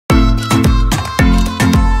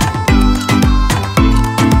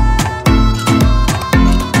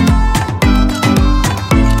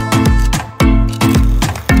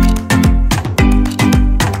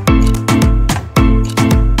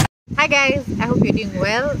I hope you're doing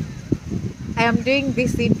well. I am doing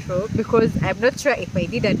this intro because I'm not sure if I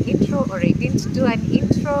did an intro or I didn't do an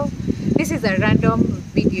intro. This is a random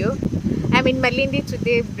video. I'm in Malindi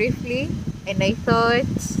today briefly, and I thought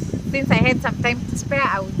since I had some time to spare,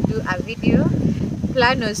 I would do a video.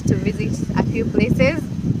 Plan was to visit a few places,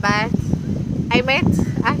 but I met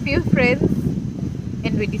a few friends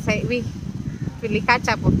and we decided we really catch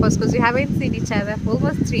up, of course, because we haven't seen each other for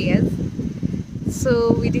almost 3 years.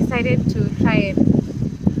 So we decided to try and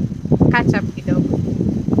catch up, you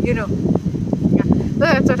know. Yeah. So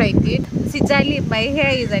that's what I did. Sijali, my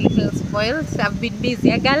hair is a little spoiled. I've been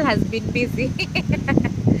busy. A girl has been busy.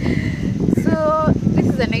 So this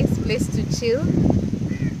is a nice place to chill.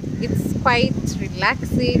 It's quite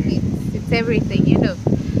relaxing. It's everything,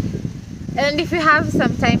 And if you have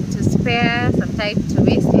some time to spare, some time to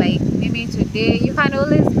waste, like maybe today, you can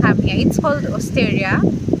always come here. It's called Osteria.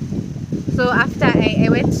 So after I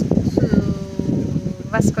went to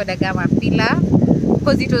Vasco da Gama Pillar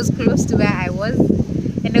because it was close to where I was,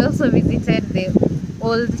 and I also visited the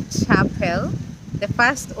old chapel, the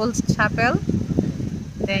first old chapel.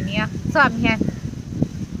 Then yeah, so I'm here.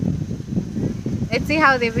 Let's see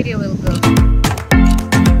how the video will go.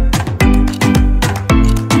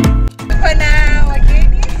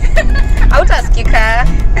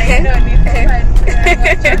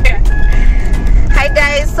 Hi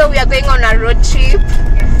guys, so we are going on a road trip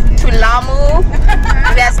to Lamu.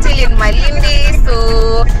 We are still in Malindi,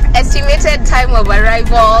 so estimated time of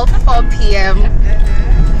arrival 4 p.m.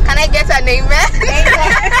 Can I get an amen?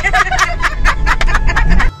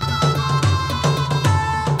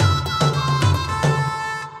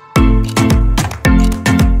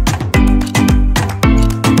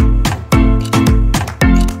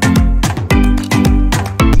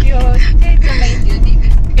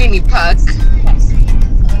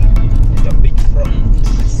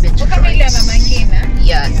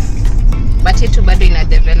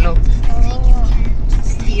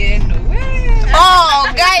 Oh,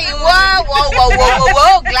 guy,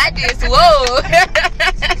 whoa, Gladys, whoa.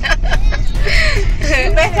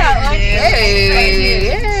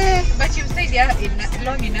 Yeah. But you stayed there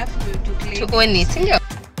long enough to play. To go anything.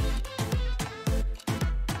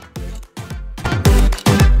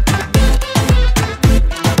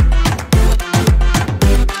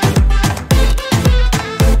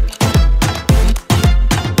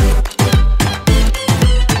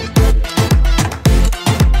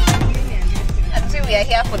 We are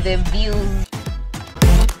here for the views.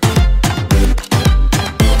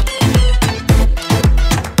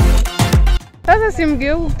 Sasa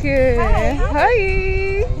simgeuke.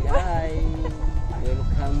 Hi.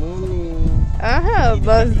 Aha,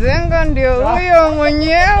 Bazenga ndio huyo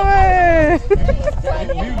mwenyewe.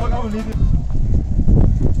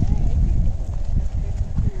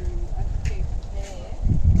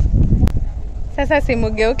 Sasa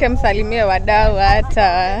simgeuke, msalimie wadau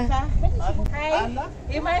hata.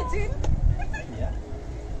 Hi, imagine.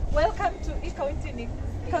 Welcome to County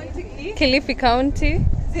Kilifi County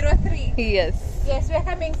 03. Yes. Yes, we are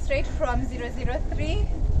coming straight from 003.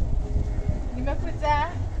 Nimekuja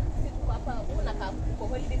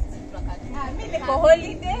mimi niko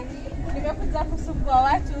holiday. Nimekuja kusumbua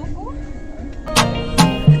watu huku.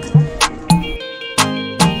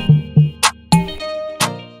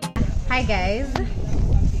 Hi guys.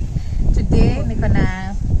 Today niko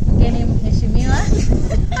na mgeni mheshimiwa.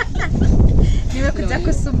 Nimekuja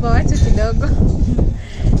kusumbua watu kidogo.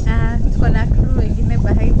 Tuko na crew wengine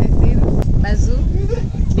behind the scenes. Bazu.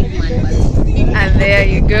 Big man Bazu. And there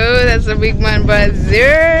you go. That's a big man Bazu.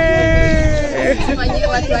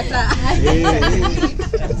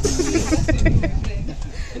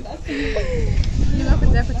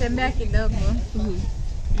 Nimekuja kutembea kidogo.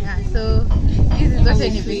 Yeah, so this is also a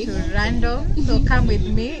bit random, so come with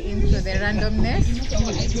me into the randomness.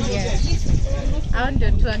 Yes, I want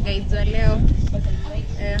to tour guides wa leo.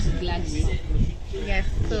 Yes,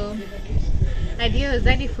 so adios,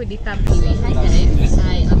 Daddy Foodie company. Hi guys,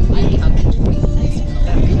 I am really happy to be here.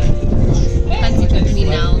 You can't sit with me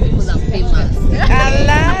now because I'm famous.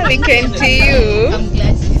 Allah, we can see you. I'm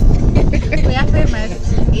glad. We are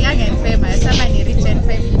famous, young and famous. Somebody rich and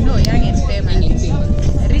famous. No, young and famous.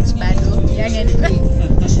 Rich bado, young and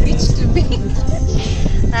rich to be.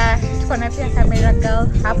 Tuko na pia camera girl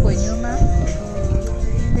hapo nyuma.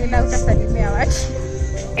 Bila utasalimia watu.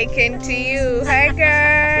 I can see you. Hi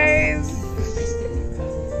guys.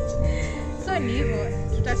 So ni hivyo,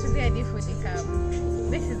 tutatulia hadi Foodie Camp.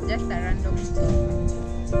 This is just a random tour.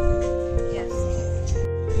 Yes.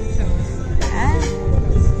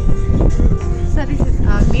 So this is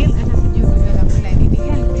our meal. Hata sijui kujua kula nini.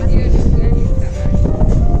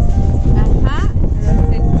 Aha.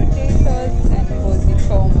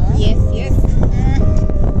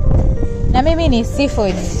 Ini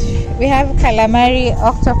seafood. We have calamari,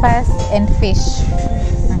 octopus and fish.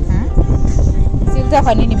 Sijua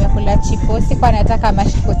kwa nini nimekula chipo, sikuwa nataka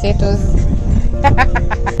mashed potatoes.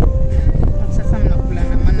 Sasa mnakula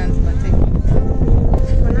na manas bate.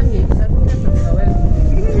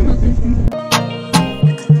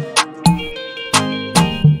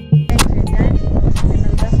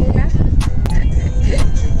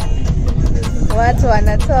 Watu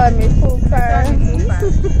wanatoa mifupa.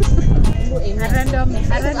 A random nice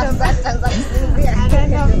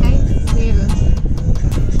meal.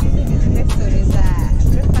 The stories are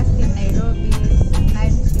breakfast in Nairobi,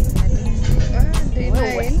 lunch in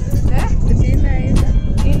Malindi,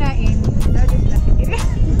 dinner in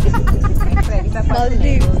Maldives. Oh,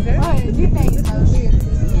 dinner in Maldives.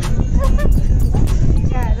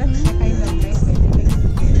 Yeah, that's the kind of place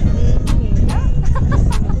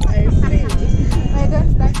I don't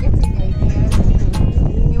start getting ideas.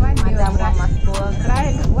 You want your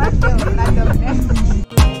what your randomness.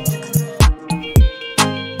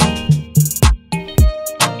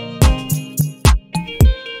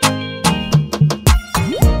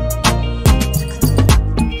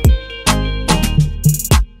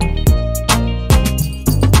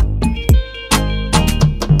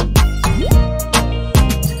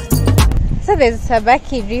 So there's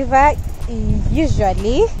Sabaki River.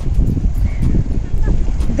 Usually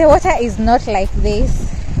the water is not like this,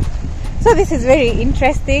 so this is very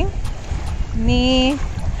interesting. Ni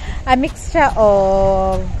a mixture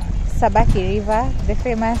of Sabaki River, the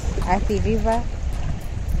famous Athi River,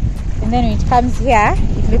 and then when it comes here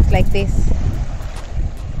it looks like this.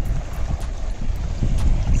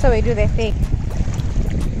 So we do the thing.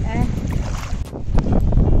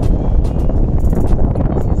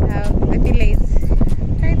 This is how the village is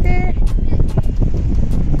right there.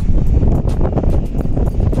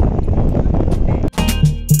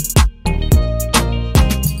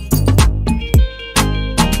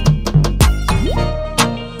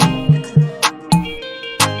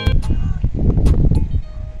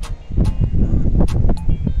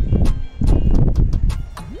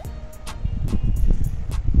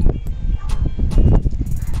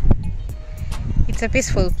 It's a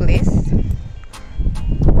peaceful place. So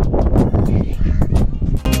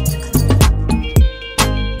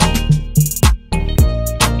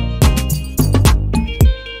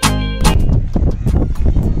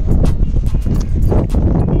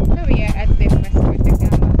we are at the Vasco da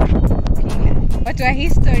Gama pillar. Watu wa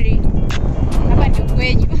history. Hapa ndio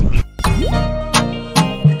kwenyu.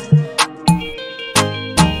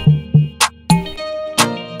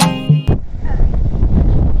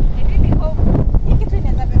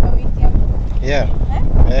 Yeah.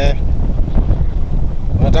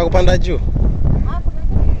 Unataka kupanda juu?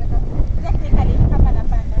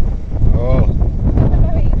 Oh.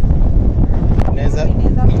 Neza.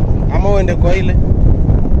 Ama uende kwa ile.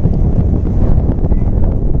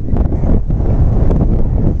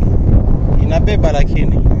 Inabeba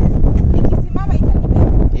lakini. Ikisimama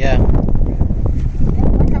itanibeba. Yeah.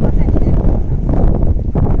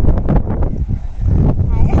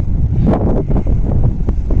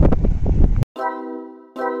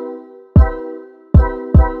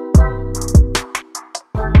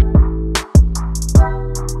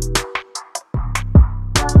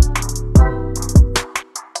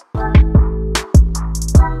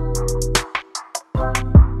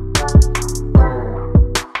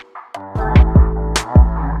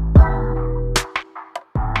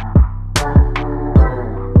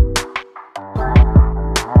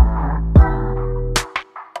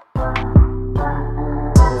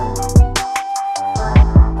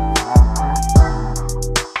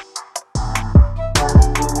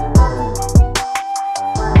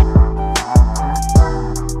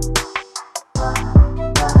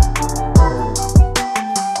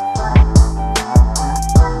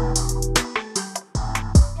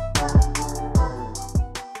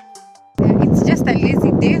 Just a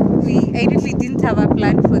lazy day. I really didn't have a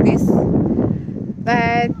plan for this,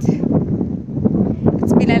 but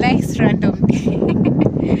it's been a nice random day.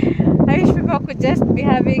 I wish people could just be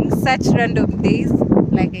having such random days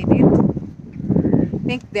like I did. I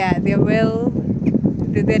think they're well,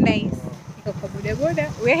 they're nice.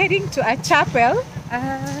 We're heading to a chapel.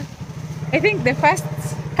 I think the first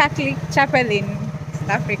Catholic chapel in East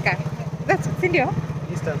Africa. That's India.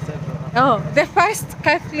 Eastern Central. Oh, the first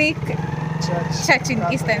Catholic church in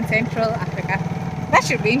Eastern Central Africa. That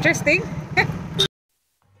should be interesting.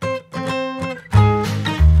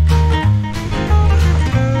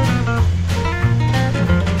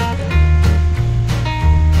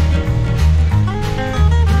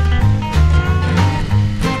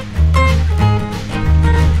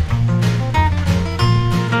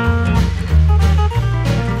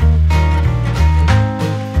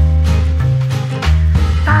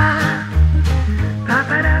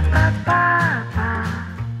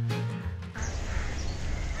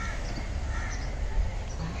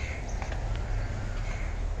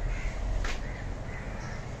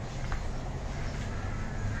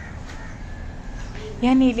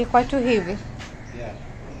 Kwani ilikuwa tu hivi? Yeah.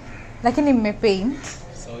 Lakini mmepaint.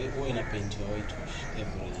 So huwa ina paint your whitewash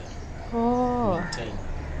every year. Oh. Maintain.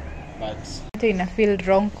 But Hata ina feel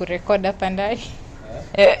wrong kurekod hapa ndani.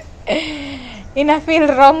 Ina feel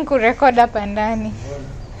wrong kurekod hapa ndani.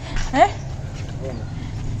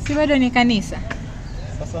 Si bado ni kanisa?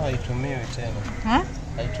 sasa haitumiwi tena. Ha?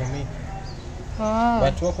 Haitumii. Oh.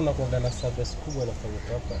 But huwa kuna kuongana service kubwa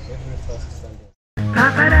inafanyika hapa every first Sunday.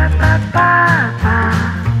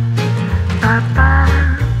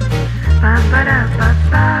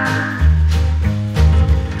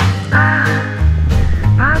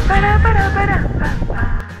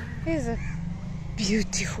 This is a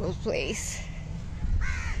beautiful place.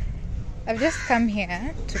 I've just come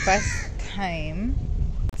here to pass time.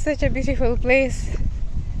 Such a beautiful place.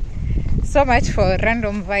 So much for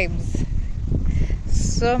random vibes.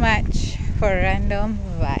 So much for random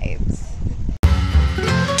vibes.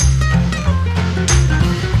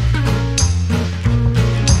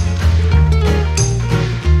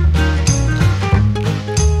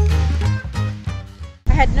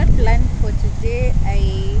 I had not planned for today.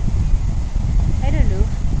 I don't know.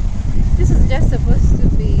 This was just supposed to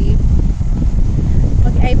be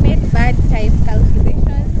okay. I made bad time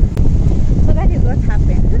calculations, so that is what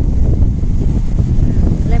happened.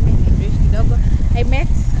 Let me reach kidogo. I met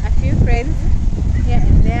a few friends here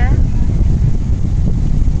and there.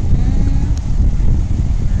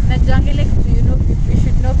 Najuangele kitu, you know, you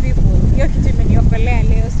should know people. Hiyo kitu imeniokolea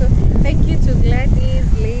leo. So thank you to Gladys,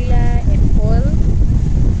 Leila and Paul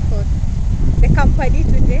for the company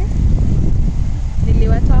today.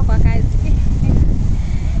 Niliwatoa kwa kazi.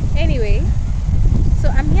 Anyway, so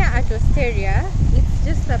I'm here at Osteria. It's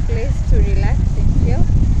just a place to relax and chill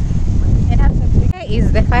and have some drink. Here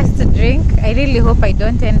is the first drink. I really hope I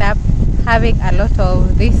don't end up having a lot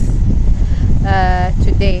of this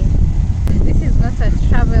today. This is not a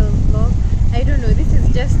travel vlog. I don't know. This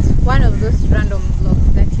is just one of those random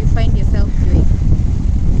vlogs that you find yourself doing.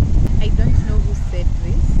 I don't know who said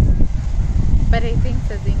this, but I think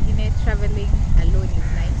saa zingine traveling alone is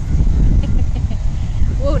nice.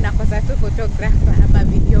 Wewe unakosa tu photographer ama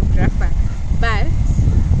videographer, but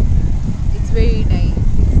it's very nice.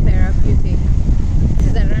 It's therapeutic. This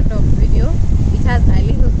is a random video. It has a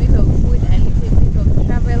little bit of food, a little bit of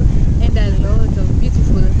travel, and a lot of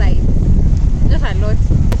beautiful sights. Not a lot.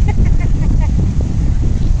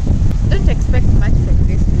 Don't expect much from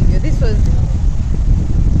this video. This was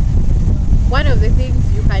one of the things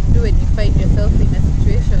you can do when you find yourself in a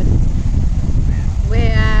situation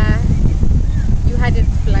where you hadn't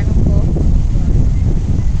planned for.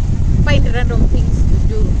 Find random things to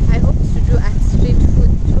do. I hoped to do a street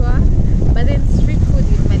food tour, but then street food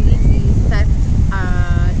in Malindi starts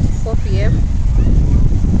at 4 p.m.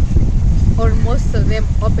 or most of them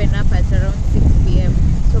open up at around 6 p.m.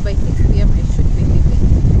 So by 6 p.m. I should be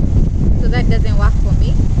leaving. So that doesn't work for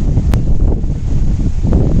me.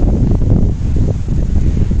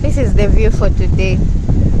 This is the view for today.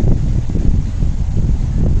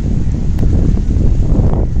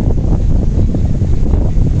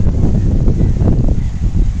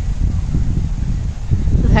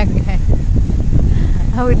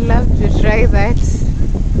 I would love to try that.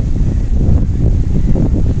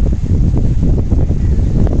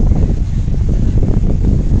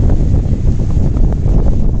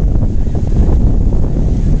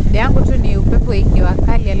 Yangu tu ni upepo ikiwa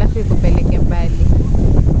kali alafu ikupeleke mbali.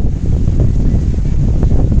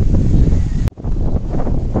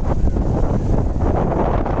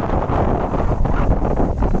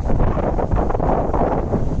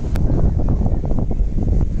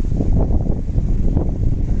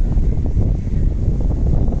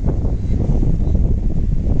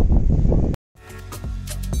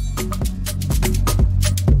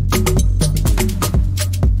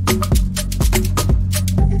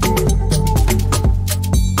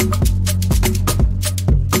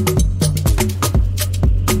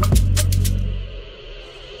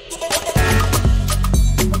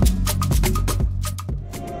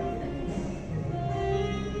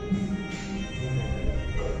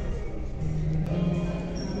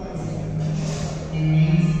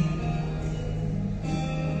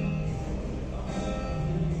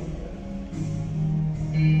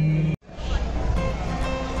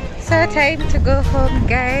 So time to go home,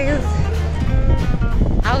 guys.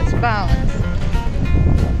 Outbound.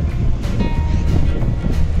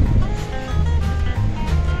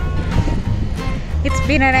 It's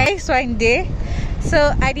been a nice one day.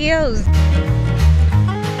 So adios.